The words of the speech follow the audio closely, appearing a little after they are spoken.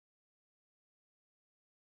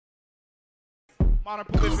on our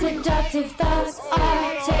Polyphony. Seductive thoughts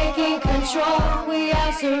are taking control. We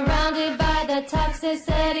are surrounded by the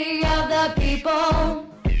toxicity of the people.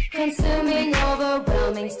 Consuming,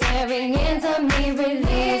 overwhelming, staring into me,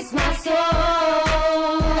 release my soul.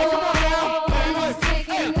 And it's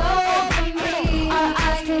taking over me. Our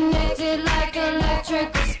eyes connected like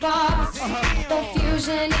electrical sparks. The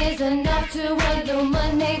fusion is enough to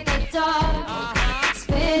illuminate the dark.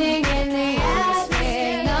 Spinning in the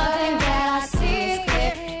atmosphere, nothing that I see is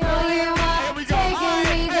clear. Girl, you are taking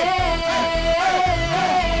me there.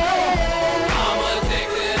 I'm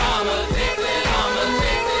addicted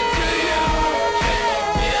to you.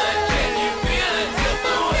 Can you feel it just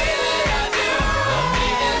the way that I do? The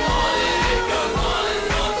beat is on and it goes on and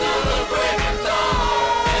on till the break of dawn.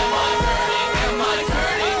 Am I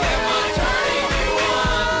turning you on?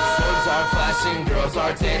 Swords are flashing, girls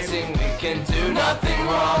are dancing, we can do nothing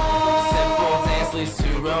wrong. Simple dance leads to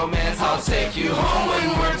romance, I'll take you home when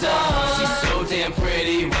we're done. She's so damn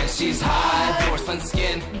pretty when she's high, porcelain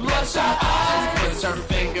skin, bloodshot eyes, puts her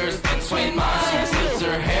fingers between mine. She flips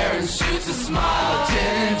her hair and shoots a smile.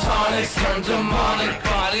 Gin and tonics turn demonic,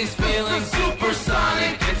 bodies feeling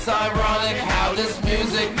supersonic. It's ironic how this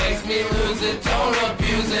music makes me lose it. Don't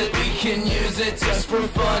abuse it, we can use it just for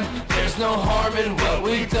fun. There's no harm in what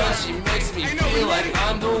we've done. She makes me feel like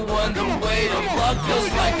I'm the one. The weight of love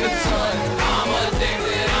feels like a ton. I'm addicted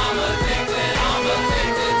to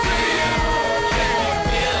you.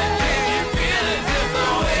 Can you feel it just the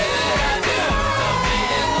way that I do? The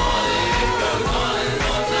beat is on and it goes on and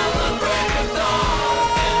on till the break of dawn.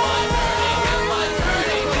 Am I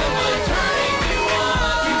turning you on?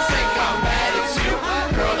 You think I'm mad at you?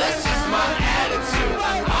 Girl, that's just my attitude.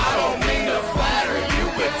 I don't mean to flatter you,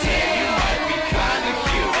 but damn, you might be kinda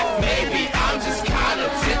cute. Maybe I'm just kinda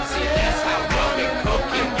tipsy. That's how rum and coke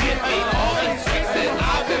can get me. All the tricks that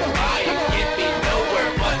I've been buying get me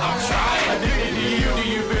nowhere, but I'm trying. Addicted to you, do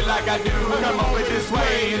you feel like I do? Come over this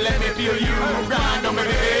way and let me feel you. Grind on me,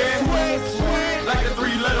 baby. Like the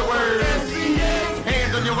three-letter word.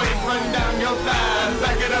 Hands on your waist, run down your thighs.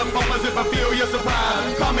 Back it up almost if I feel your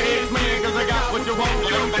surprise. Call me X-Men cause I got what you want.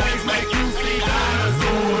 Them things make you see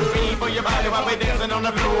dinosaurs. Feed for your body while we dancing on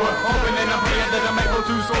the floor. Opening a prayer that I'm able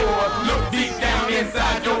to soar. Look deep down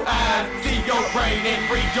inside your eyes. See your brain and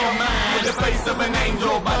read your mind. The face of an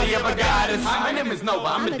angel, body of a goddess. My name is Nova,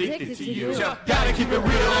 I'm addicted to you. Gotta keep it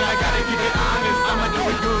real and I gotta keep it honest. I'ma do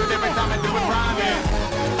it good every time I do it rhyming.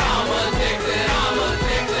 I'm addicted.